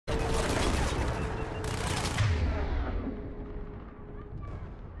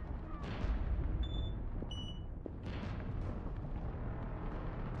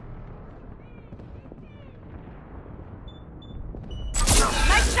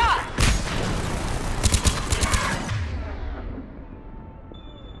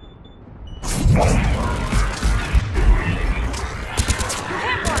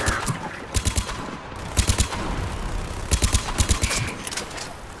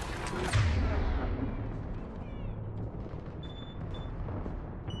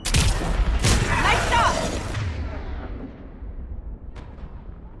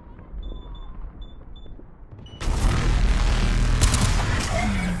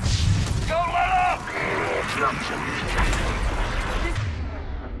The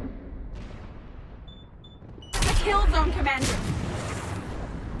kill zone, Commander!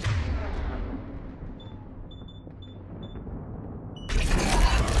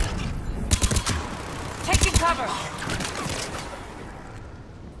 Taking cover!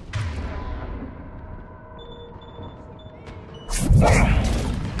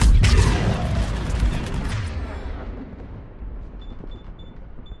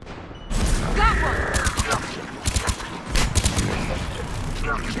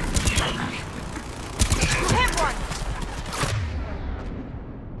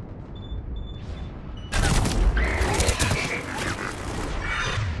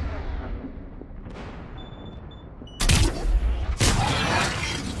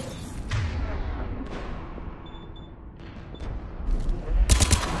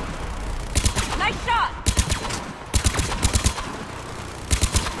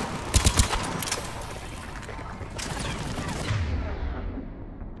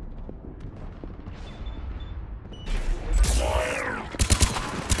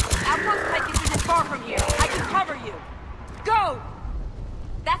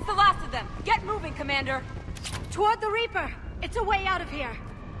 Commander. Toward the Reaper. It's a way out of here.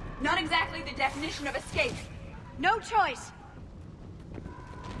 Not exactly the definition of escape. No choice.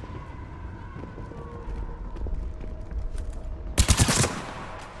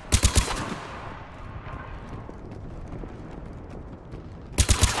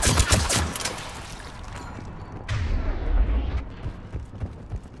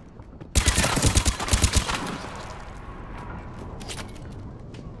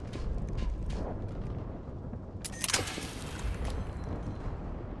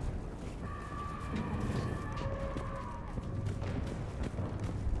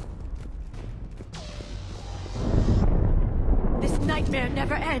 Nightmare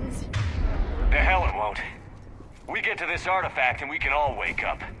never ends. The hell it won't. We get to this artifact and we can all wake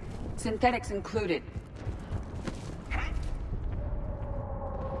up. Synthetics included.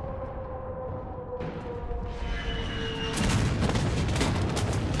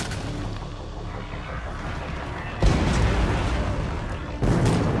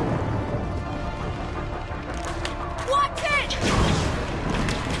 Watch it!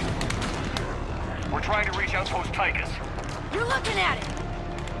 We're trying to reach Outpost Tychus. You're looking at it!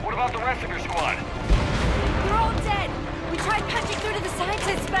 What about the rest of your squad? They're all dead! We tried punching through to the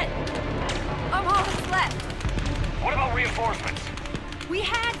scientists, but I'm all that's left. What about reinforcements? We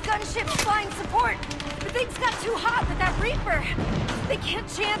had gunships flying support, but things got too hot with that Reaper. They can't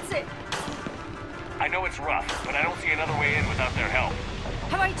chance it. I know it's rough, but I don't see another way in without their help.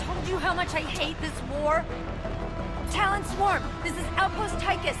 Have I told you how much I hate this war? Talon Swarm, this is Outpost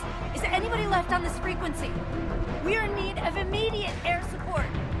Tychus. Is there anybody left on this frequency? We are in need of immediate air support.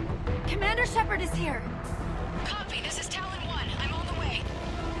 Commander Shepard is here. Copy, this is Talon 1. I'm on the way.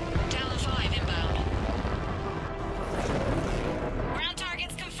 Talon 5 inbound. Ground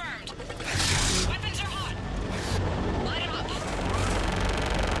targets confirmed. Weapons are hot. Light 'em up.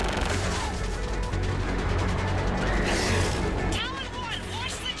 Talon 1,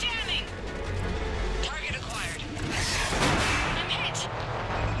 launch the jamming. Target acquired. I'm hit.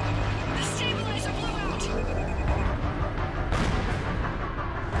 The stabilizer blew out.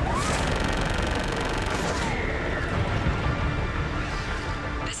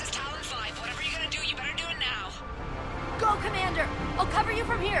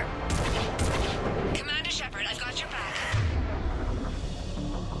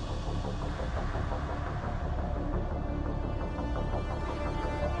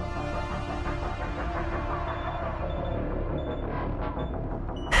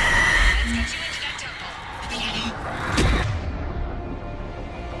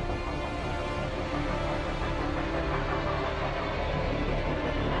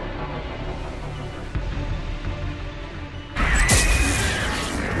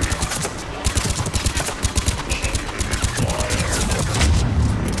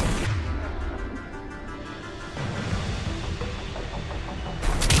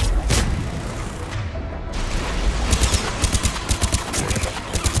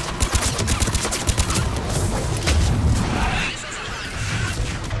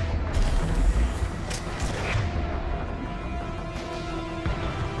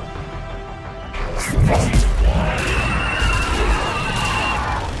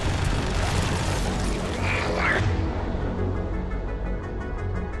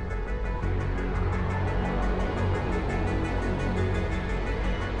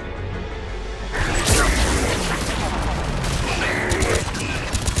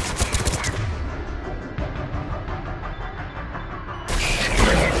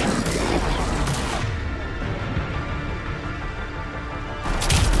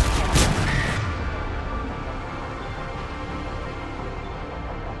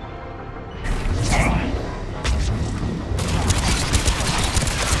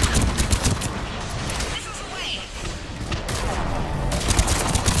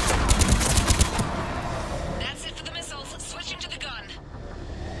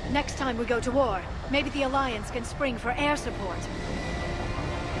 go to war, maybe the Alliance can spring for air support.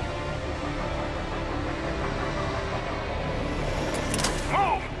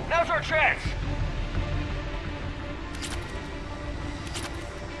 Move! Now's our chance!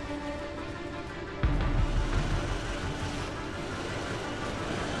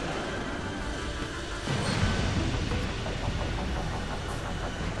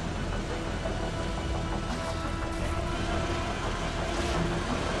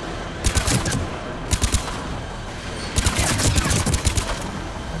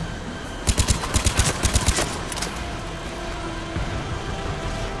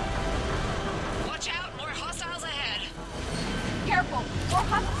 Careful! More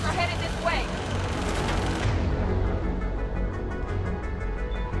hostiles are headed this way!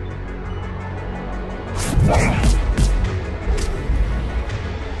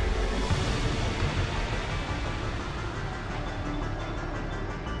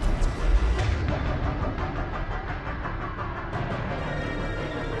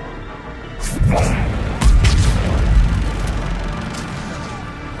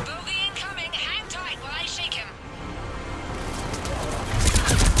 Bogey incoming. Hang tight while I shake him.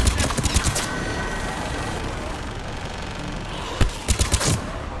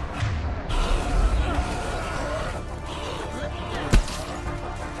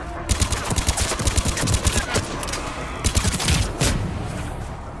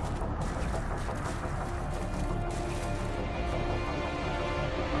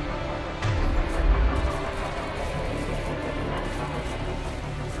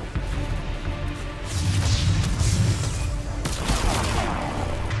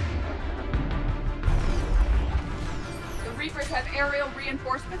 The Reapers have aerial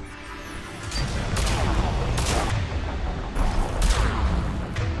reinforcements.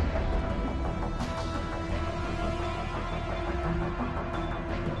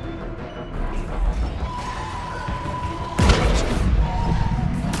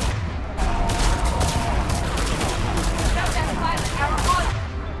 Without that pilot, our odds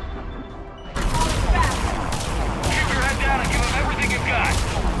falling fast. Keep your head down and give them everything you've got!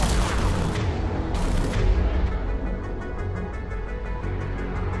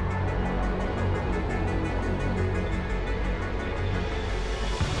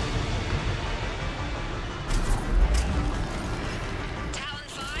 Talon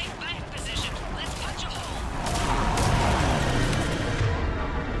 5, back position. Let's punch a hole.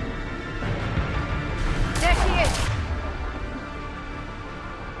 There she is!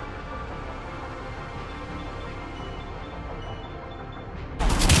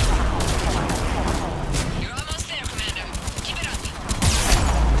 You're almost there, Commander. Keep it up.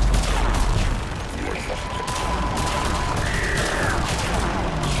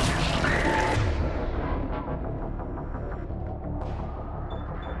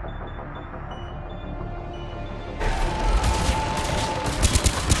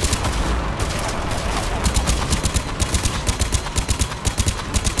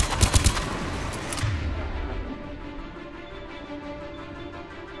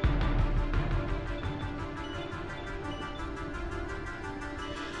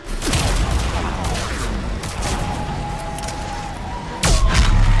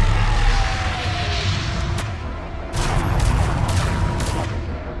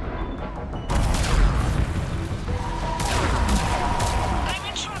 I'm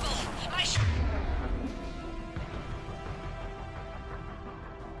in trouble. My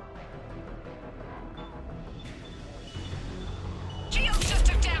shield just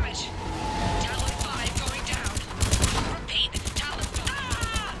took damage. Talon 5 going down. Repeat. Talon 5.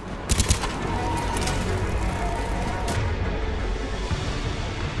 Ah!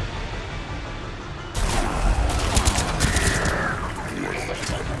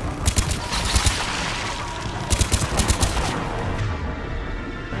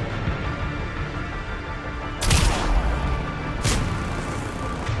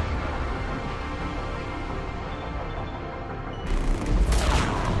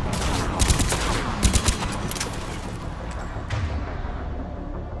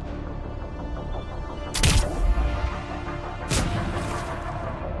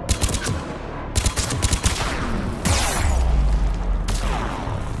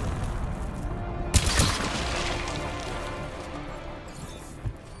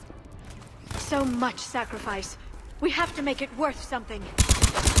 So much sacrifice. We have to make it worth something.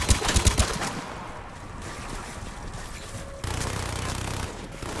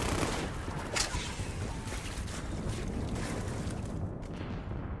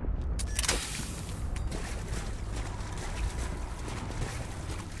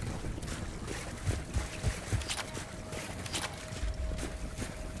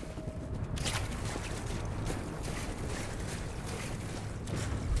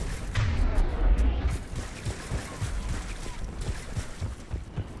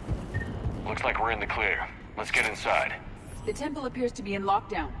 Looks like we're in the clear. Let's get inside. The temple appears to be in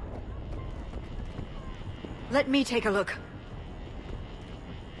lockdown. Let me take a look.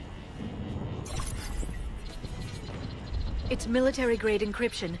 It's military-grade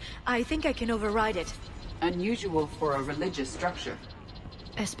encryption. I think I can override it. Unusual for a religious structure.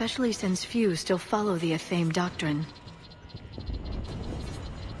 Especially since few still follow the Athame doctrine.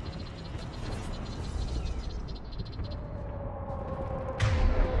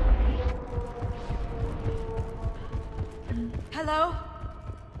 Hello?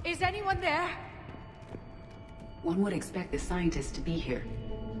 Is anyone there? One would expect the scientists to be here.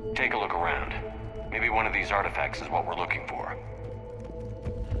 Take a look around. Maybe one of these artifacts is what we're looking for.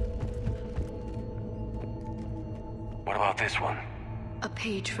 What about this one? A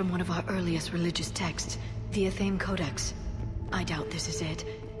page from one of our earliest religious texts, the Athame Codex. I doubt this is it.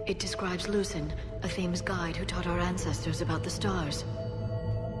 It describes Lucen, Athame's guide who taught our ancestors about the stars.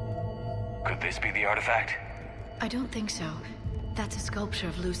 Could this be the artifact? I don't think so. That's a sculpture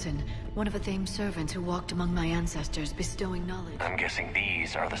of Lucen, one of Athame's servants who walked among my ancestors, bestowing knowledge. I'm guessing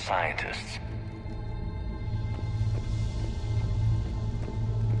these are the scientists.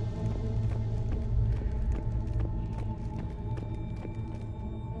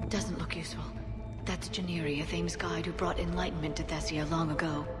 Doesn't look useful. That's Janiri, Athame's guide who brought enlightenment to Thessia long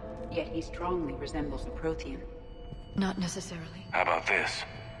ago. Yet he strongly resembles a Prothean. Not necessarily. How about this?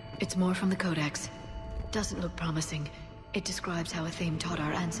 It's more from the Codex. Doesn't look promising. It describes how Athame taught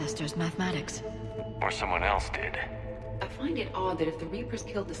our ancestors mathematics. Or someone else did. I find it odd that if the Reapers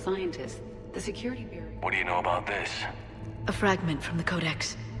killed the scientists, the security bureau... What do you know about this? A fragment from the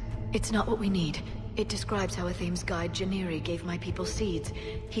Codex. It's not what we need. It describes how Athame's guide Janiri gave my people seeds.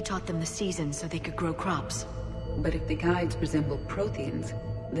 He taught them the seasons so they could grow crops. But if the guides resemble Protheans,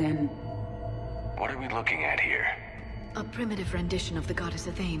 then... What are we looking at here? A primitive rendition of the goddess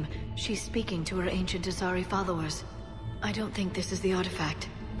Athame. She's speaking to her ancient Asari followers. I don't think this is the artifact.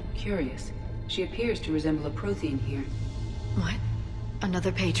 Curious. She appears to resemble a Prothean here. What?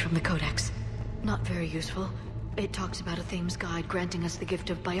 Another page from the Codex. Not very useful. It talks about Athame's guide granting us the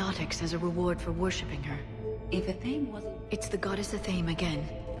gift of biotics as a reward for worshipping her. If Athame wasn't... It's the goddess Athame again.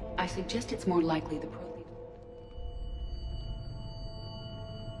 I suggest it's more likely the Prothean...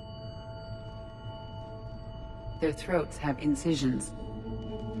 Their throats have incisions.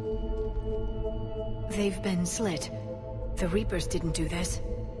 They've been slit. The Reapers didn't do this.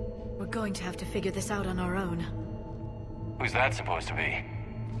 We're going to have to figure this out on our own. Who's that supposed to be?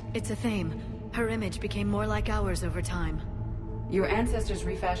 It's Athame. Her image became more like ours over time. Your ancestors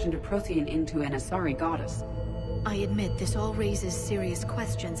refashioned a Prothean into an Asari goddess. I admit this all raises serious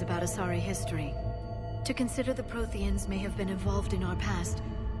questions about Asari history. To consider the Protheans may have been involved in our past,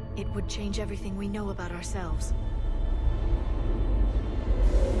 it would change everything we know about ourselves.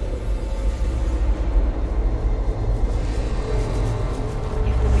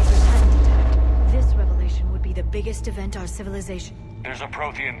 If the Reapers hadn't attacked, this revelation would be the biggest event our civilization... There's a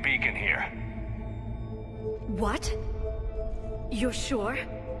Prothean beacon here. What? You're sure?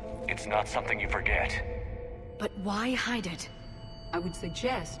 It's not something you forget. But why hide it? I would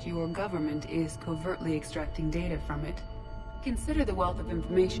suggest your government is covertly extracting data from it. Consider the wealth of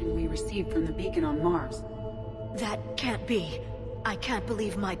information we received from the beacon on Mars. That can't be. I can't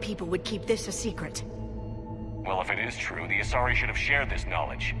believe my people would keep this a secret. Well, if it is true, the Asari should have shared this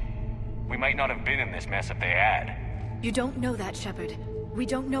knowledge. We might not have been in this mess if they had. You don't know that, Shepard. We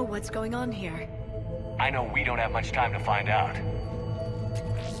don't know what's going on here. I know we don't have much time to find out.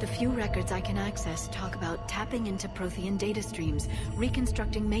 The few records I can access talk about tapping into Prothean data streams,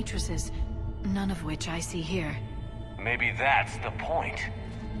 reconstructing matrices, none of which I see here. Maybe that's the point.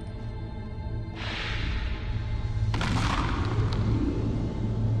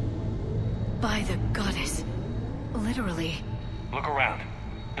 By the goddess. Literally. Look around.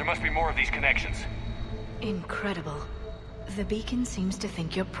 There must be more of these connections. Incredible. The beacon seems to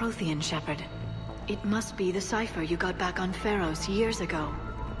think you're Prothean, Shepard. It must be the cipher you got back on Pharos years ago.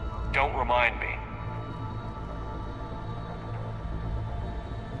 Don't remind me.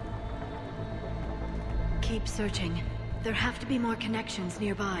 Keep searching. There have to be more connections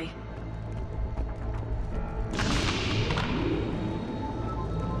nearby.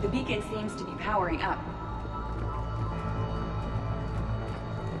 The beacon seems to be powering up.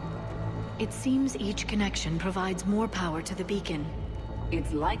 It seems each connection provides more power to the beacon.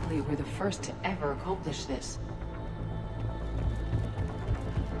 It's likely we're the first to ever accomplish this.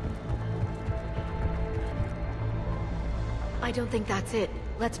 I don't think that's it.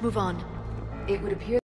 Let's move on. It would appear